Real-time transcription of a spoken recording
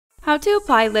How to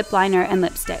apply lip liner and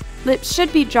lipstick. Lips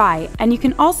should be dry, and you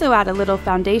can also add a little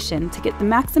foundation to get the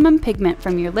maximum pigment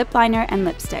from your lip liner and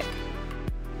lipstick.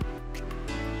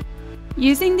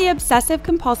 Using the Obsessive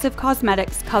Compulsive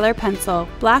Cosmetics Color Pencil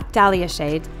Black Dahlia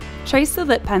shade, trace the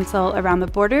lip pencil around the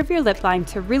border of your lip line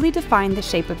to really define the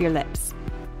shape of your lips.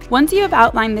 Once you have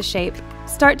outlined the shape,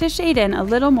 start to shade in a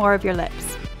little more of your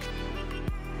lips.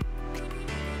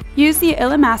 Use the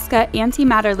Illamasqua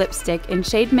Anti-Matter lipstick in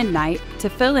shade Midnight to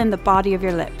fill in the body of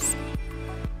your lips.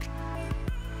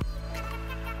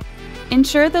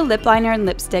 Ensure the lip liner and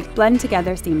lipstick blend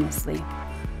together seamlessly.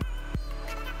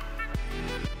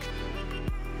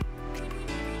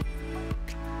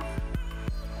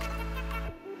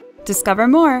 Discover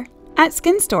more at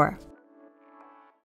SkinStore.